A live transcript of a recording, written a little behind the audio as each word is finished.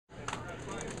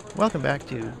Welcome back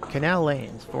to Canal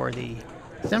Lanes for the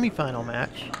semifinal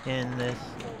match in this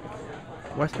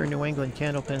Western New England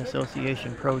Candlepin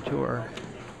Association Pro Tour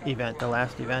event, the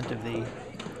last event of the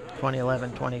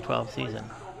 2011-2012 season.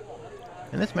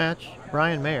 In this match,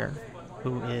 Brian Mayer,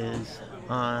 who is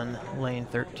on lane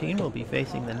 13, will be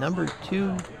facing the number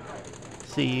 2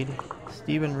 seed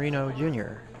Stephen Renaud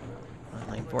Jr.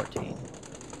 on lane 14.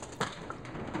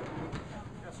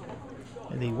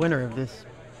 And the winner of this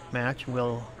match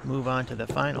will move on to the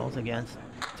finals against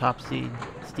top seed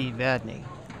Steve Vadney.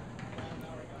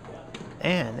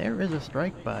 And there is a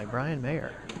strike by Brian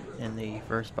Mayer in the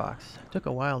first box. Took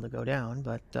a while to go down,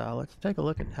 but let's take a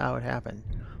look at how it happened.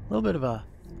 A little bit of a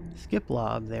skip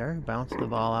lob there, bounced the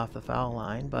ball off the foul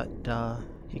line, but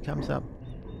he comes up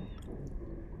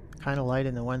kind of light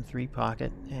in the 1-3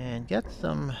 pocket and gets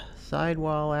some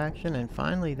sidewall action, and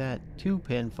finally that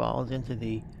 2-pin falls into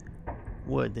the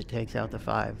wood that takes out the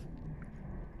 5.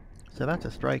 So that's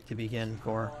a strike to begin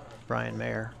for Brian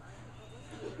Mayer.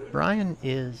 Brian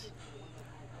is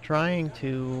trying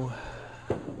to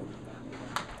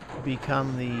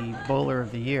become the bowler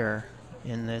of the year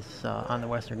in this on the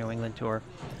Western New England Tour.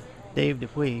 Dave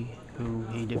Dupuis, who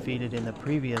he defeated in the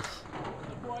previous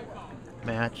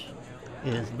match,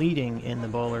 is leading in the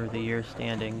bowler of the year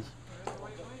standings.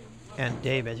 And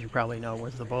Dave, as you probably know,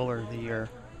 was the bowler of the year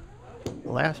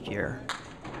last year.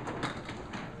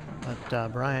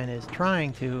 But Brian is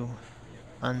trying to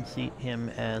unseat him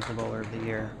as the bowler of the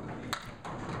year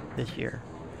this year.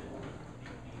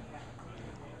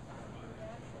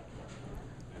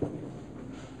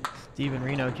 Stephen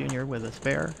Renaud Jr. with a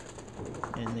spare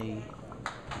in the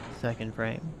second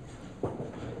frame.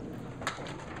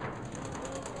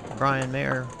 Brian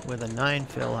Mayer with a 9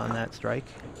 fill on that strike.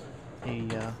 He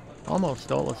almost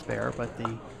stole a spare, but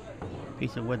the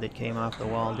piece of wood that came off the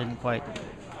wall didn't quite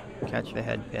catch the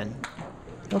head pin.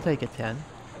 He'll take a 10.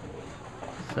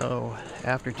 So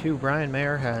after 2, Brian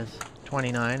Mayer has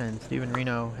 29 and Stephen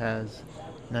Renaud has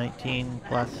 19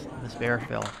 plus the spare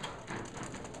fill.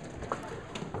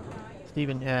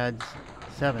 Stephen adds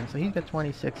 7, so he's got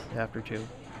 26 after 2.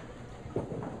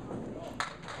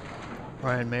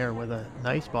 Brian Mayer with a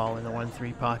nice ball in the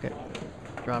 1-3 pocket,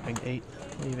 dropping 8,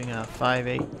 leaving a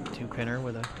 5-8 2-pinner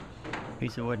with a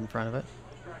piece of wood in front of it.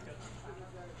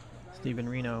 Stephen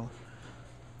Renaud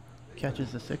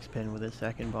catches the 6-pin with his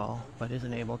second ball, but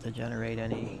isn't able to generate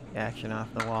any action off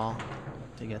the wall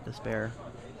to get the spare.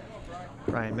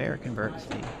 Brian Mayer converts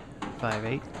the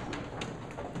 5-8.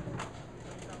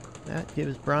 That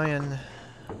gives Brian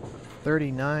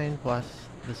 39 plus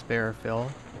the spare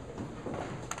fill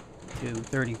to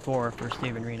 34 for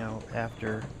Stephen Renaud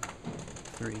after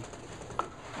 3.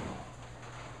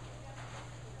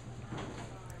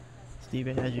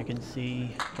 Stephen, as you can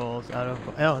see, bowls out of...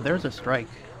 Oh, there's a strike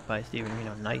by Stephen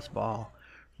Renaud. Nice ball.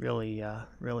 Really,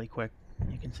 really quick.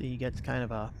 You can see he gets kind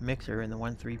of a mixer in the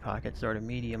 1-3 pocket, sort of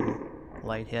medium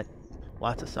light hit.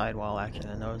 Lots of sidewall action,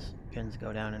 and those pins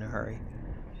go down in a hurry.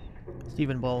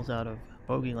 Stephen bowls out of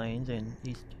Bogey Lanes in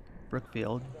East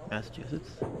Brookfield,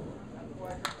 Massachusetts.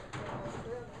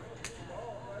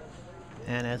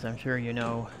 And as I'm sure you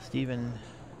know, Stephen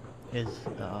is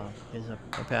a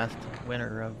past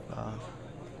winner of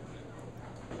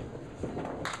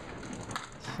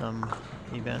some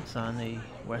events on the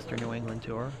Western New England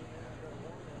Tour.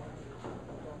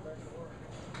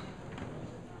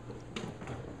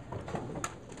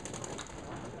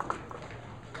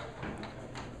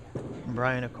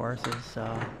 Brian, of course, is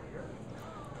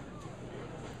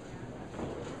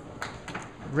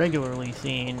regularly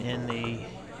seen in the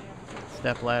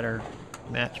step-ladder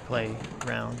match play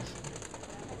rounds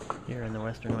here in the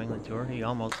Western New England Tour. He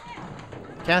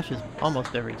cashes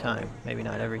almost every time. Maybe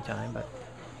not every time, but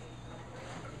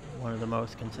one of the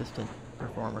most consistent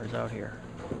performers out here.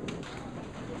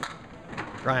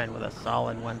 Brian with a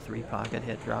solid 1-3 pocket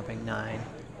hit, dropping 9.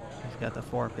 He's got the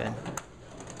 4-pin.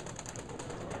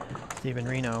 Stephen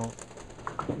Renaud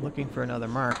looking for another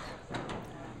mark,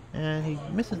 and he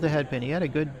misses the head pin. He had a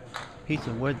good piece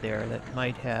of wood there that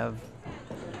might have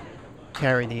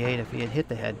carried the 8 if he had hit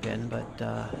the head pin, but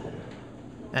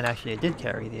and actually it did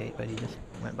carry the 8, but he just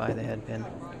went by the head pin.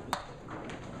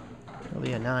 It'll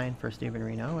be a 9 for Stephen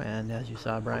Renaud, and as you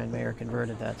saw, Brian Mayer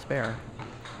converted that spare.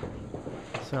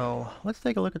 So let's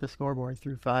take a look at the scoreboard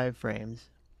through 5 frames.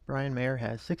 Brian Mayer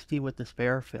has 60 with the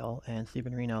spare fill, and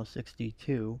Stephen Renaud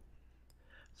 62.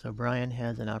 So Brian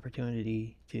has an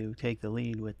opportunity to take the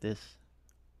lead with this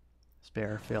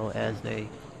spare fill as they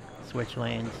switch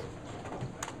lanes.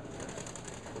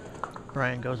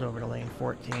 Brian goes over to lane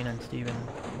 14, and Stephen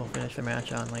will finish the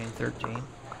match on lane 13.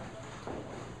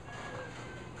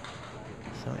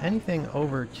 So anything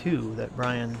over 2 that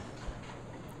Brian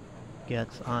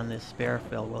gets on this spare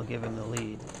fill will give him the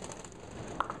lead.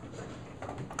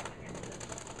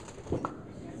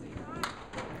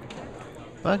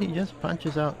 But he just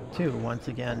punches out 2 once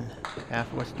again.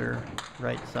 Half Worcester,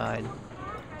 right side,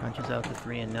 punches out the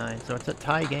 3 and 9. So it's a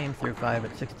tie game through 5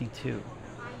 at 62.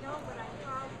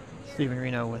 Stephen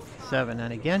Renaud with 7,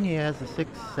 and again he has the 6,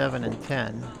 7, and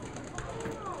 10.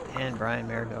 And Brian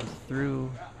Mayer goes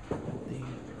through the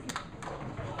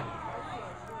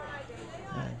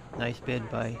nice bid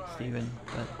by Stephen,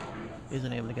 but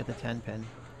isn't able to get the 10 pin.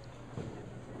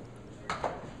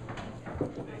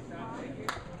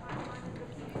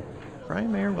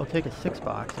 Brian Mayer will take a 6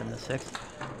 box in the 6th.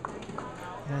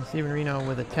 And Stephen Renaud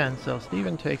with a 10, so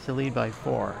Stephen takes the lead by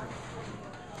 4.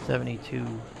 72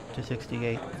 to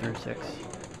 68 through 6.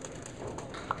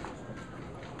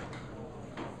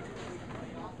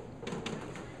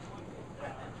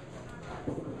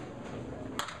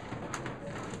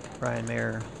 Brian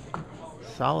Mayer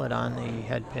solid on the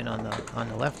head pin on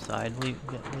the left side,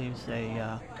 leaves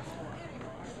a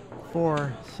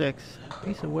 4, 6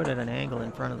 piece of wood at an angle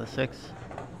in front of the 6.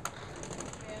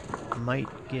 Might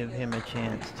give him a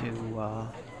chance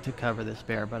to cover the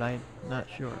spare, but I'm not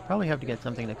sure. Probably have to get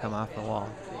something to come off the wall.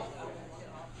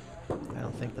 I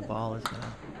don't think the ball is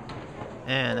gonna.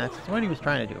 And that's what he was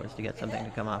trying to do, was to get something to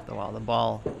come off the wall. The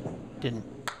ball didn't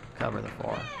cover the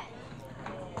 4.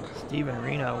 Stephen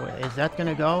Renaud, is that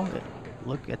gonna go?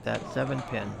 Look at that 7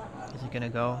 pin. Is it gonna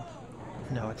go?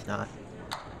 No, it's not.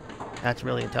 That's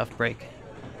really a tough break.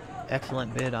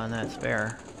 Excellent bid on that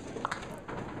spare,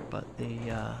 but the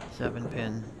 7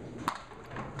 pin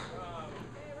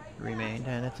remained,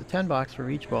 and it's a 10 box for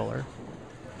each bowler.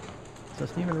 So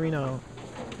Stephen Renaud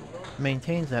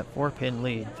maintains that 4 pin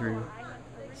lead through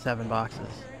 7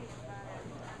 boxes.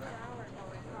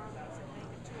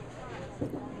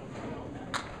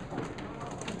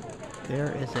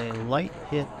 There is a light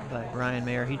hit by Brian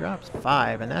Mayer. He drops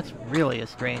 5, and that's really a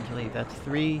strange lead. That's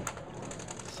 3,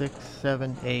 6,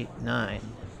 7, 8, 9.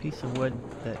 Piece of wood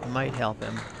that might help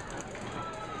him.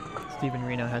 Stephen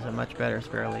Renaud has a much better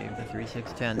spare lead, the 3,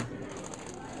 6, 10.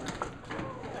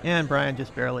 And Brian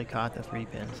just barely caught the 3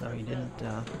 pin, so he didn't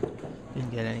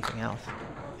get anything else.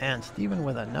 And Stephen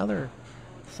with another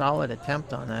solid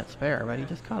attempt on that spare, but he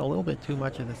just caught a little bit too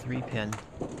much of the 3 pin.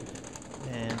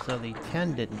 And so the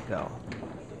 10 didn't go.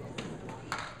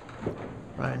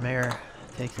 Brian Mayer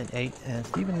takes an 8, and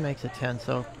Stephen makes a 10.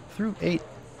 So through 8,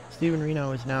 Stephen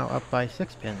Renaud is now up by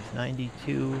 6 pins,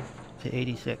 92 to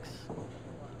 86.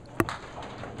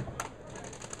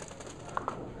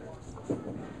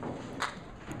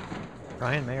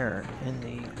 Brian Mayer in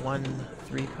the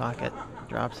 1-3 pocket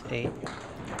drops 8.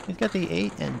 He's got the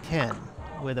 8 and 10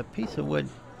 with a piece of wood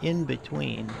in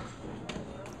between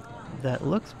that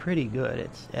looks pretty good.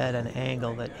 It's at an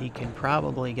angle that he can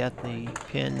probably get the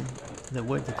pin, the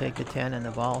wood to take the 10 and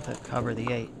the ball to cover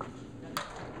the 8.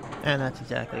 And that's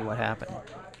exactly what happened.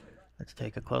 Let's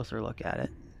take a closer look at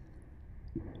it.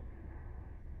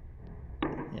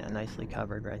 Yeah, nicely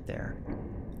covered right there.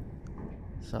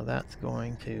 So that's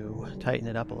going to tighten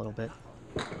it up a little bit.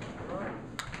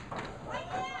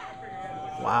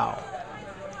 Wow.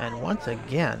 And once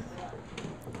again,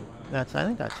 I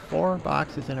think that's 4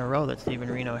 boxes in a row that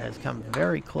Stephen Renaud has come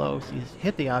very close. He's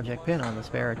hit the object pin on the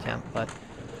spare attempt, but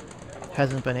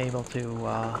hasn't been able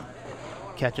to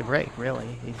catch a break,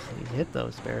 really. He's hit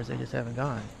those spares, they just haven't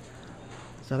gone.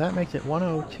 So that makes it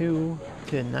 102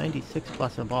 to 96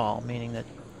 plus a ball, meaning that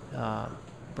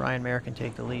Brian Mayer can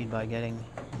take the lead by getting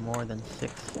more than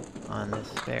 6 on this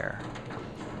spare.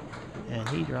 And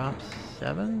he drops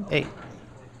 7, 8.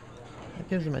 That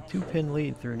gives him a 2-pin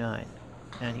lead through 9.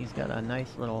 And he's got a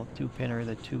nice little 2-pinner,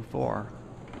 the 2-4, for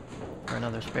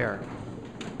another spare.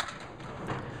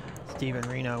 Stephen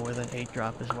Renaud with an 8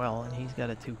 drop as well, and he's got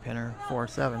a 2-pinner,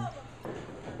 4-7.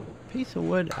 Piece of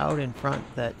wood out in front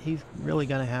that he's really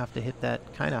going to have to hit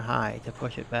that kind of high to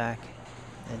push it back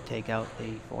and take out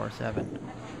the 4-7.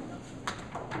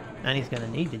 And he's going to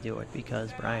need to do it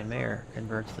because Brian Mayer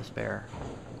converts the spare.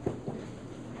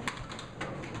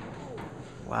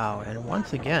 Wow, and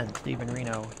once again, Stephen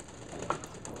Renaud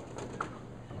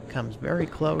comes very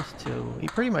close to, he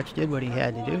pretty much did what he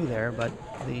had to do there, but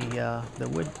the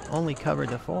wood only covered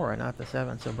the 4 and not the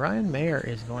 7. So Brian Mayer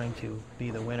is going to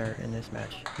be the winner in this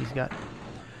match. He's got,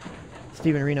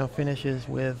 Stephen Renaud finishes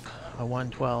with a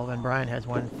 112 and Brian has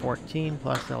 114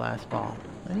 plus the last ball.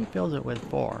 And he fills it with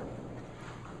 4.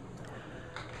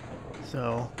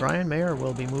 So Brian Mayer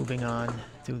will be moving on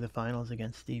to the finals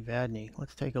against Steve Vadney.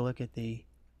 Let's take a look at the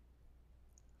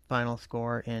final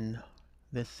score in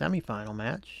this semifinal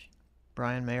match.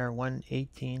 Brian Mayer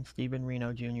 118, Stephen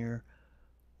Renaud Jr.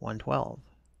 112.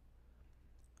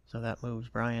 So that moves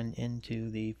Brian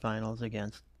into the finals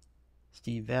against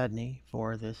Steve Vadney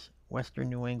for this Western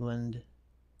New England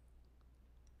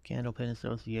Candlepin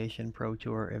Association Pro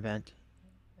Tour event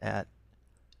at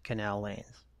Canal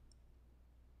Lanes.